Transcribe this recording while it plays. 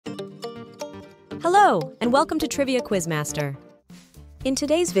Hello, and welcome to Trivia Quizmaster. In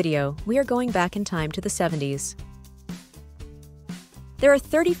today's video, we are going back in time to the 70s. There are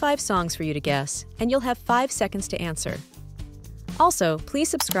 35 songs for you to guess, and you'll have 5 seconds to answer. Also, please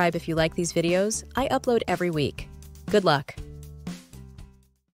subscribe if you like these videos. I upload every week. Good luck.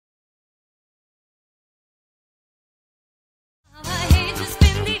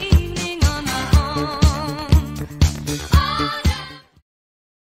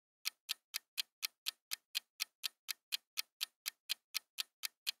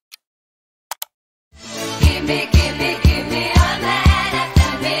 Give me a man at the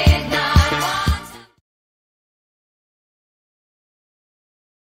midnight.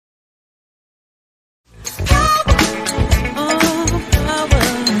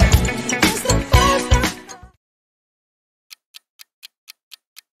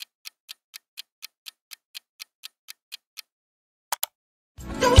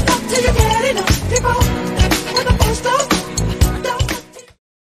 Don't stop till you get enough people with the full stop.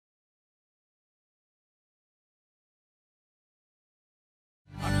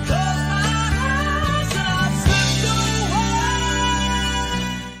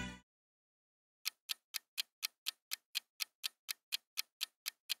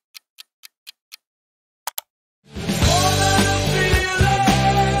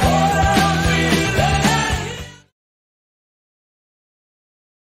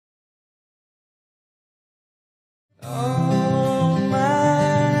 All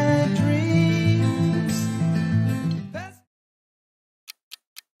my dreams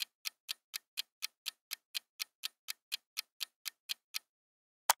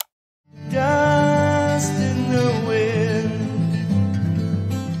dust in the wind.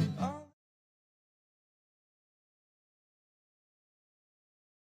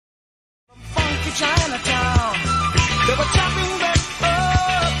 From funky Chinatown, they were chopping back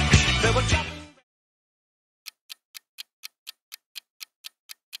up. They were chopping.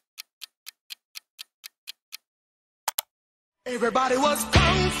 Everybody was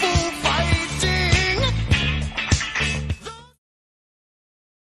kung fu fighting.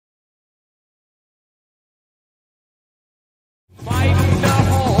 Fighting the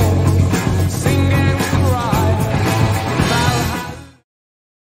home, sing and cry.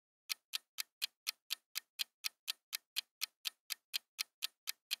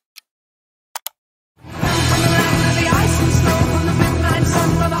 From the land of the ice and snow, from the midnight sun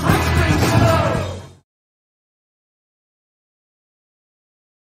for the hot spring snow.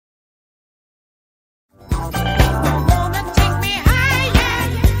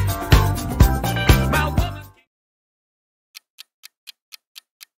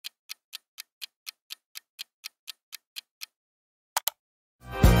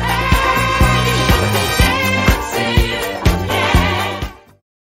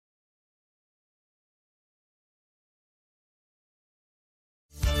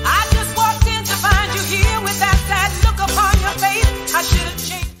 I just walked in to find you here with that sad look upon your face. I should have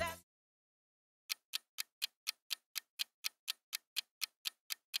changed that.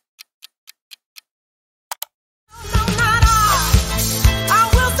 No, not I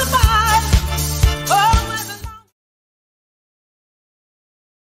will survive. Oh, as long.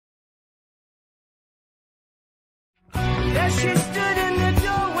 There she stood in the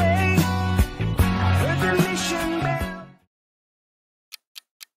doorway, heard the mission bell.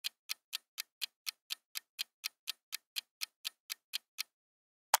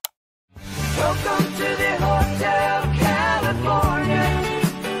 Welcome to the Hotel California.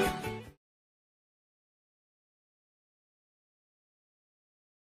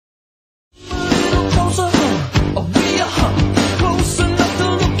 A little closer, oh, be a hug, close enough to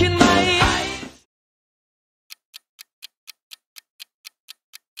look in my eyes.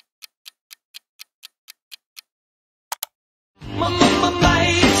 My,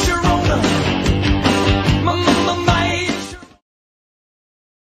 it's your owner. My, it's your.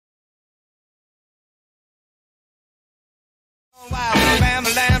 Wow,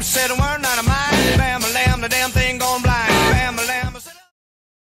 bam-a-lam, said a word, not a mind. Bam-a-lam, the damn thing gone blind. Bam-a-lam, I said,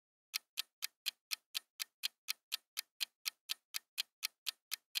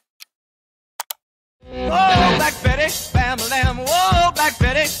 oh, Black Betty, bam-a-lam, whoa, Black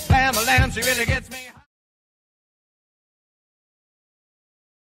Betty, bam-a-lam, she really gets me.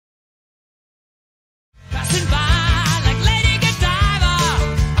 Passing by like Lady Godiva,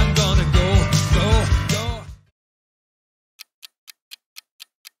 I'm gonna go.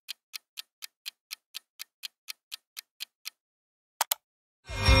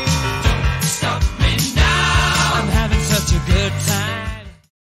 Don't stop me now, I'm having such a good time.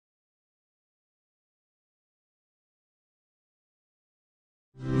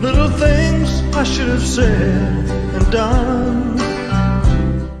 Little things I should have said and done.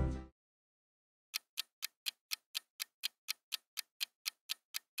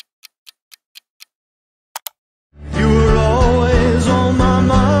 You were always on my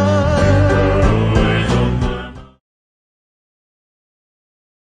mind.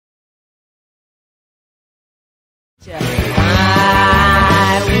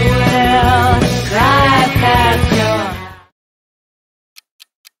 I will drive past your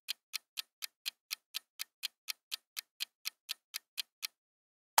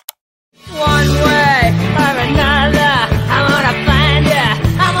one way or another. I'm gonna find ya.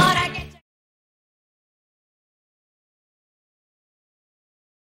 I'm gonna get you.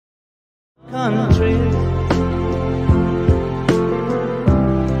 Country,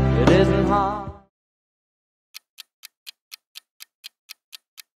 it isn't hard.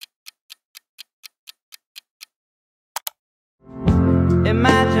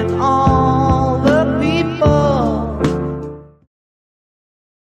 Imagine all the people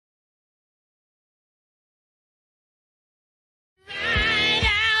Right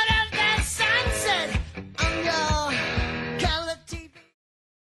out of the sunset on your color TV.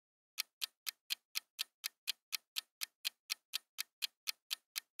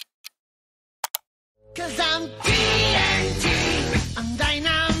 Cause I'm TNT, I'm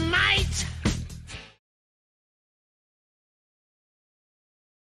dynamite.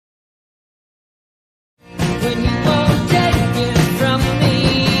 When you won't take it from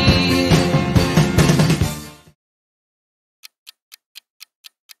me.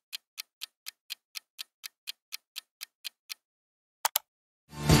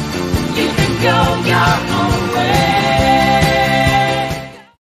 You can go your own way.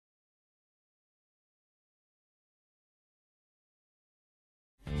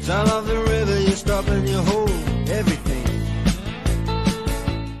 Sound of the river, you stop and you hold everything.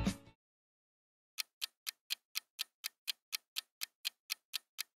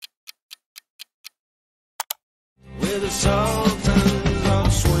 With the sultans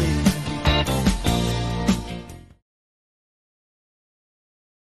of swing.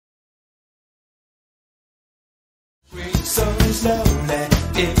 Bring so slowly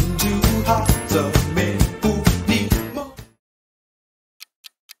into hearts of men who need more.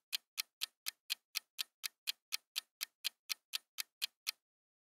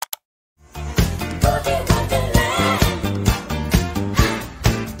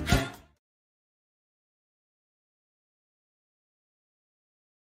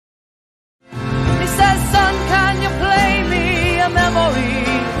 He says, son, can you play me a memory?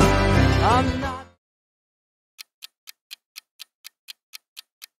 I'm not.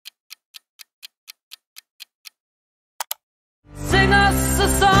 Sing us a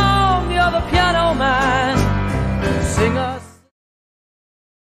song, you're the piano man. Sing us.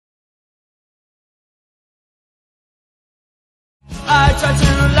 I try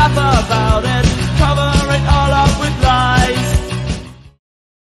to laugh about it, cover it all up with lies.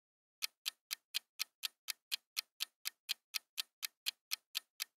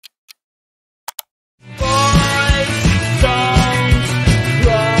 Boys, don't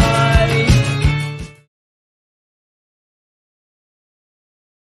cry.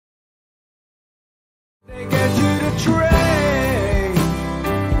 They get you to train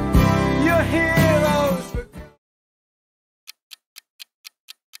your heroes for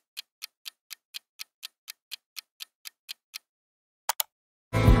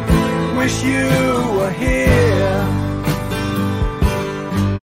wish you were here.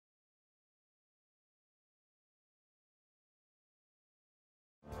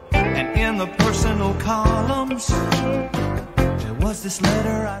 And in the personal columns, there was this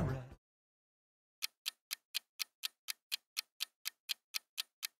letter I read.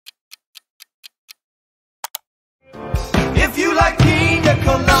 If you like pina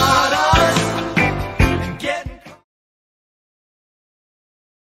coladas and getting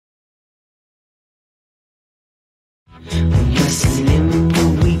When you're slim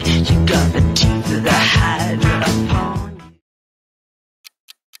and weak, you got the teeth of the Hydra upon you.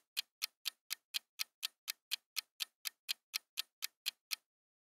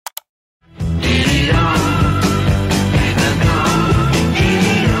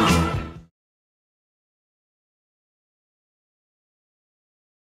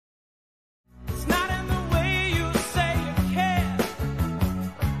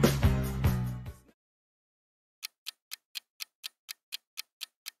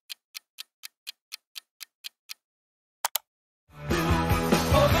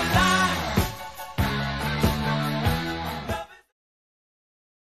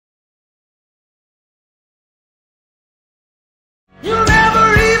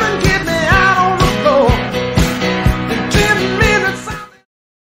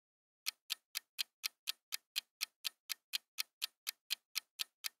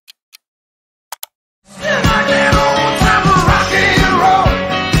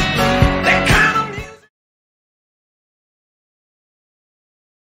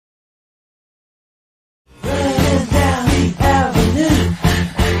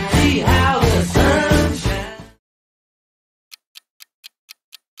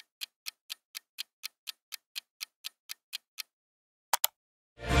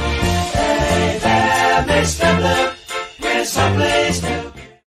 There's some place to be.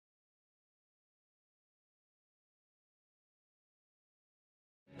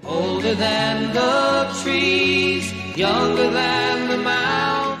 Older than the trees, younger than the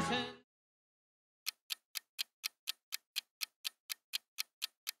mountains.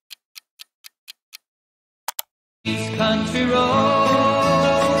 These country roads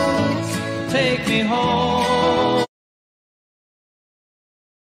take me home.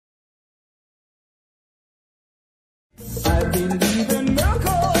 I've been leaving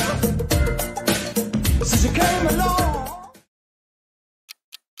Milko since you came along.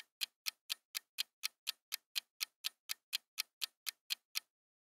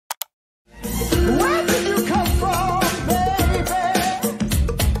 Where did you come from, baby?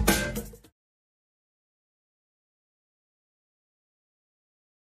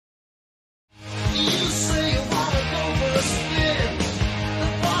 You say you wanna go for a spin. The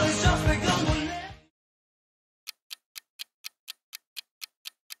ball has just begun to live.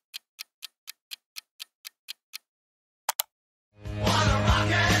 Wanna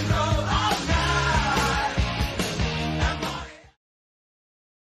rock and roll all night.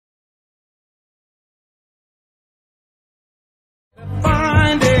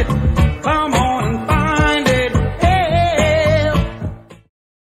 Find it, come on and find it, hey.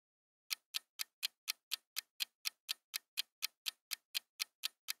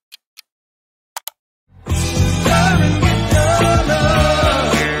 Come and get your love.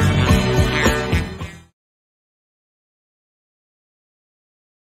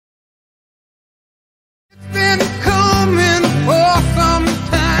 Been coming for some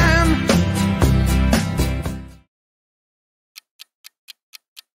time.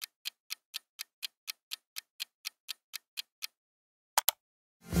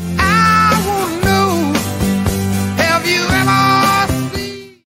 I wanna know, have you ever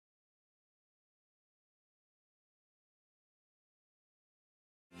seen?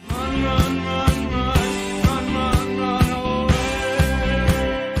 Run, run, run, run, run, run, run away.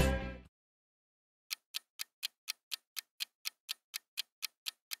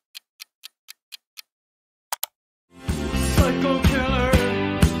 Psycho killer,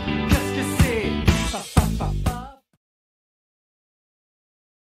 qu'est-ce que c'est? Pa, pa, pa, pa.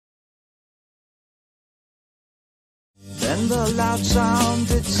 Then the loud sound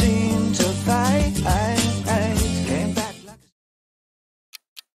it seemed to fade. Came back like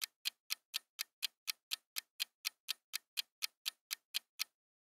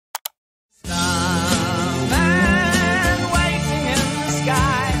a Man waiting in the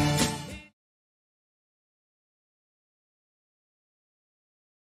sky.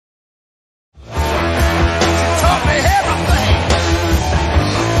 Taught me everything.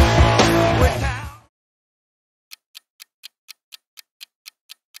 Without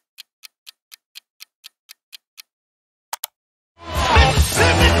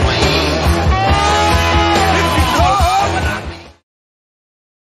Mississippi Queen. If you call when I be.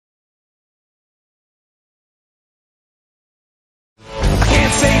 I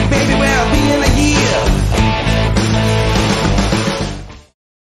can't say, baby, where I'll be in a year.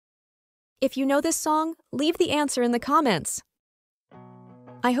 If you know this song, leave the answer in the comments.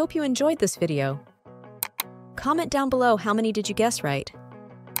 I hope you enjoyed this video. Comment down below how many did you guess right.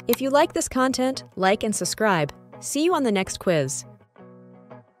 If you like this content, like and subscribe. See you on the next quiz.